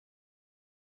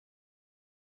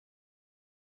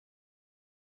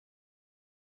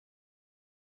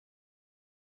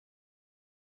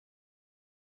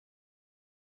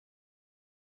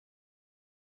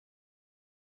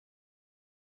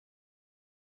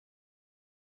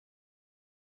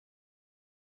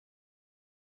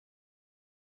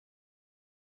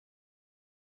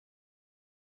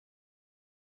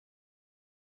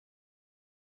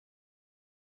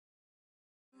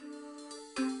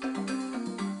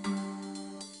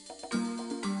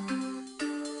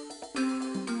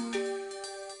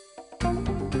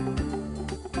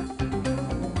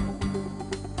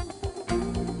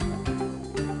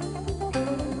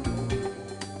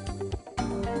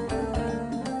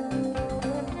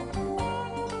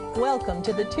Welcome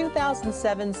to the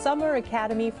 2007 Summer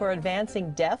Academy for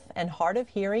Advancing Deaf and Hard of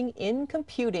Hearing in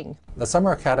Computing. The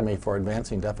Summer Academy for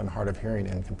Advancing Deaf and Hard of Hearing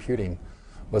in Computing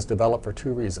was developed for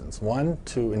two reasons. One,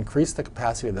 to increase the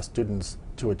capacity of the students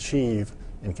to achieve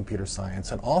in computer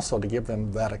science, and also to give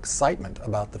them that excitement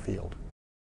about the field.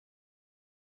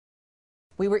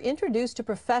 We were introduced to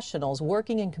professionals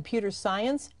working in computer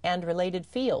science and related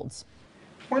fields.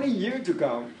 20 years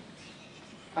ago,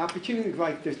 opportunities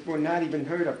like this were not even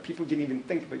heard of. People didn't even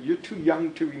think of it. You're too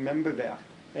young to remember that.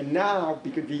 And now,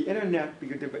 because of the internet,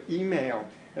 because of email,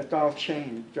 that's all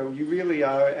changed. So you really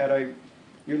are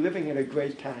you're living at a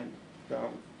great time.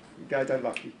 So you guys are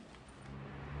lucky.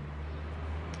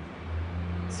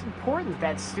 It's important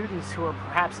that students who are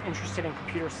perhaps interested in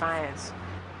computer science,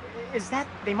 is that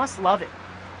they must love it.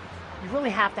 You really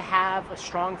have to have a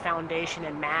strong foundation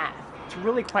in math. It's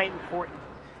really quite important.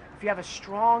 If you have a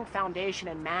strong foundation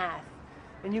in math,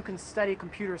 then you can study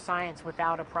computer science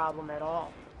without a problem at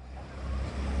all.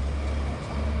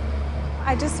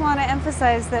 I just want to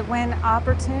emphasize that when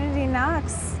opportunity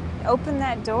knocks, open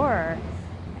that door.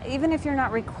 Even if you're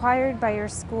not required by your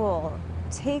school,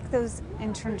 take those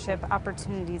internship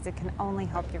opportunities. It can only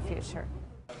help your future.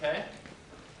 Okay?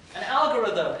 An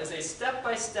algorithm is a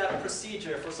step-by-step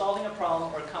procedure for solving a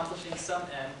problem or accomplishing some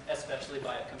end, especially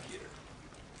by a computer.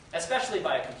 Especially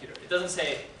by a computer. It doesn't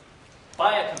say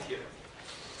by a computer.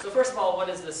 So first of all, what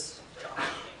is this Java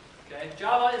thing? Okay?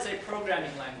 Java is a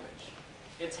programming language.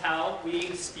 It's how we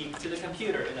speak to the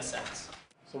computer, in a sense.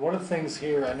 So one of the things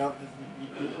here, I know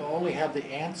you only have the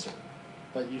answer,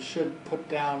 but you should put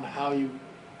down how you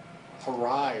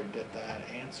arrived at that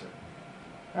answer.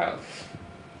 Oh.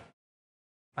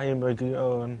 I am working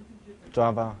on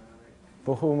Java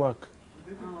for homework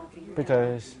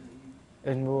because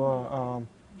it's more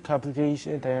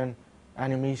complicated than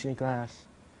animation class,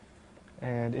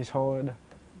 and it's hard.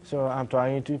 So I'm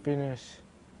trying to finish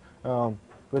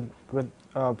with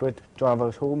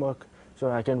Java's homework,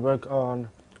 so I can work on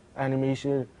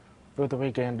animation for the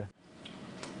weekend.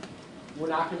 We're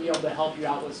not going to be able to help you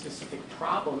out with specific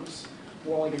problems.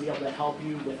 We're only going to be able to help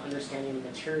you with understanding the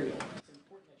material.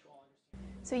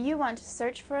 So you want to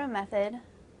search for a method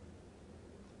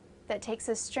that takes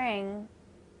a string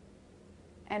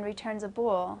and returns a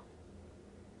bool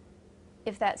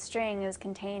if that string is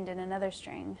contained in another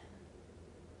string.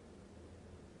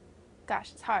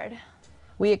 Gosh, it's hard.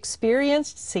 We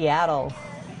experienced Seattle.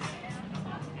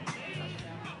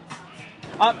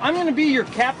 I'm going to be your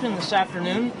captain this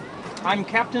afternoon. I'm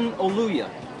Captain Oluya.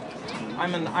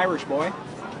 I'm an Irish boy.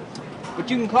 But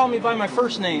you can call me by my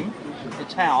first name.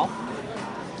 It's Hal.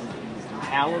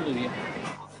 Hallelujah.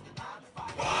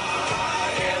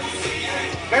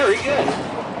 Very good.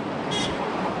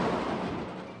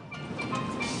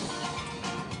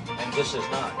 And this is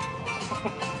not.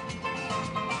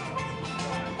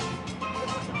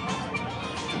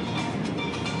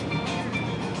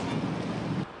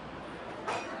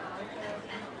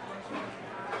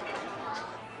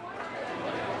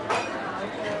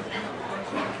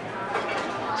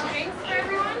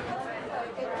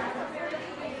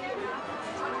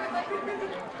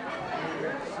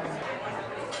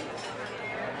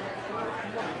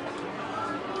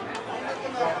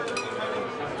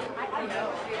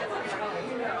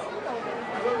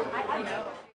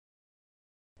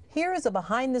 Here is a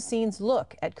behind-the-scenes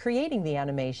look at creating the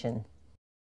animation.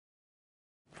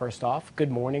 First off,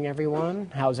 good morning, everyone.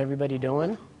 How's everybody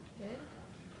doing?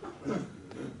 Good.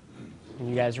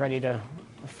 You guys ready to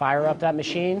fire up that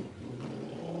machine?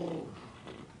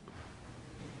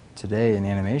 Today in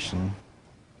animation,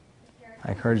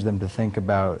 I encourage them to think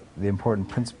about the important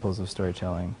principles of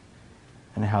storytelling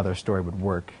and how their story would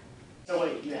work. So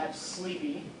wait, you have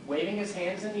Sleepy waving his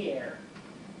hands in the air.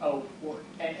 Oh,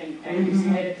 and his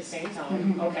head at the same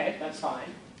time. Okay, that's fine.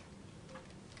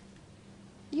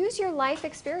 Use your life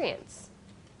experience.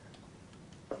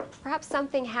 Perhaps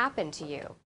something happened to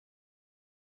you.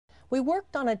 We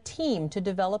worked on a team to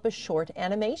develop a short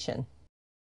animation.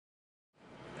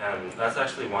 And that's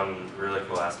actually one really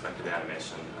cool aspect of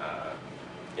animation,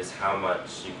 is how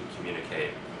much you can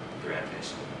communicate through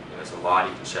animation. You know, there's a lot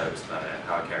you can show just about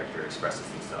how a character expresses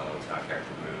themselves, how a character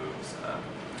moves.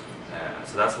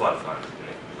 So that's a lot of fun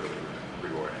and really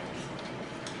rewarding.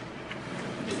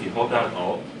 If you hold down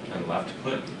Alt and left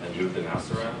click and move the mouse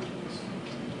around,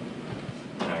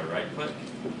 and I right click,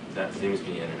 that zooms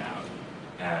me in and out.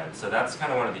 And so that's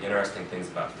kind of one of the interesting things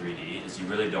about 3D, is you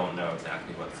really don't know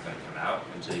exactly what's going to come out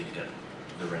until you hit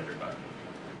the render button.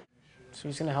 So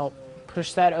he's going to help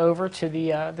push that over to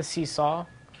the seesaw,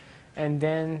 and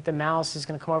then the mouse is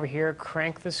going to come over here,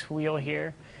 crank this wheel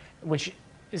here, which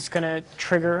is going to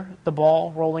trigger the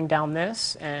ball rolling down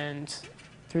this and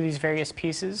through these various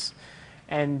pieces,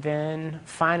 and then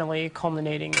finally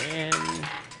culminating in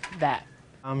that.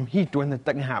 He's doing the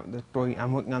second half of the story.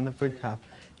 I'm working on the first half.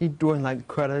 He's doing like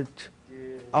credits,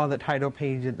 all the title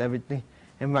pages, everything.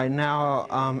 And right now,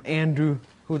 Andrew,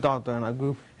 who's also in our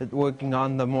group, is working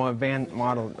on the more advanced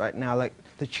models right now, like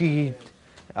the cheese,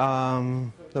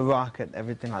 the rocket,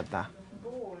 everything like that.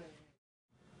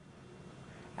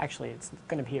 Actually, it's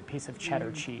going to be a piece of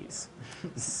cheddar cheese,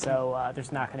 so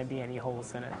there's not going to be any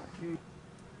holes in it.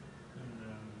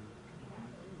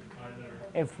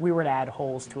 If we were to add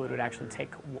holes to it, it would actually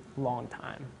take a long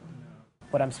time.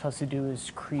 What I'm supposed to do is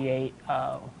create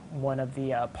one of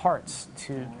the parts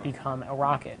to become a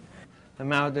rocket. The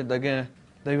mouse,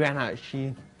 they ran out of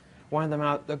cheese. One of them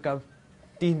out look up,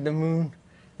 see the moon.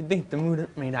 They think the moon is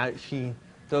made out of cheese,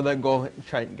 so they go and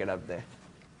try to get up there.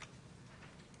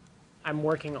 I'm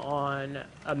working on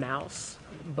a mouse,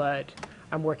 but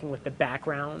I'm working with the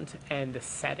background and the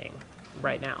setting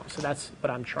right now, so that's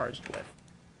what I'm charged with.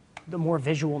 The more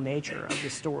visual nature of the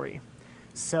story.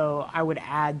 So I would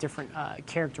add different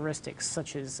characteristics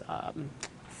such as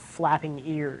flapping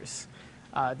ears,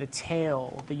 the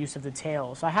tail, the use of the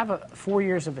tail. So I have 4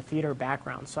 years of a theater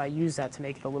background, so I use that to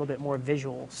make it a little bit more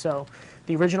visual. So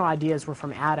the original ideas were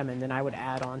from Adam, and then I would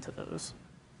add on to those.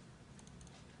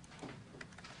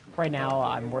 Right now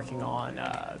I'm working on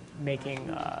making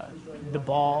the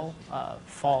ball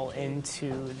fall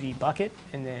into the bucket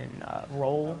and then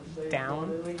roll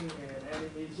down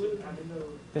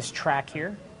this track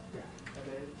here.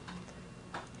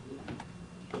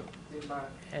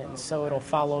 And so it'll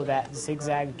follow that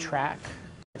zigzag track.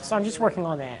 So I'm just working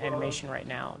on the animation right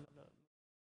now.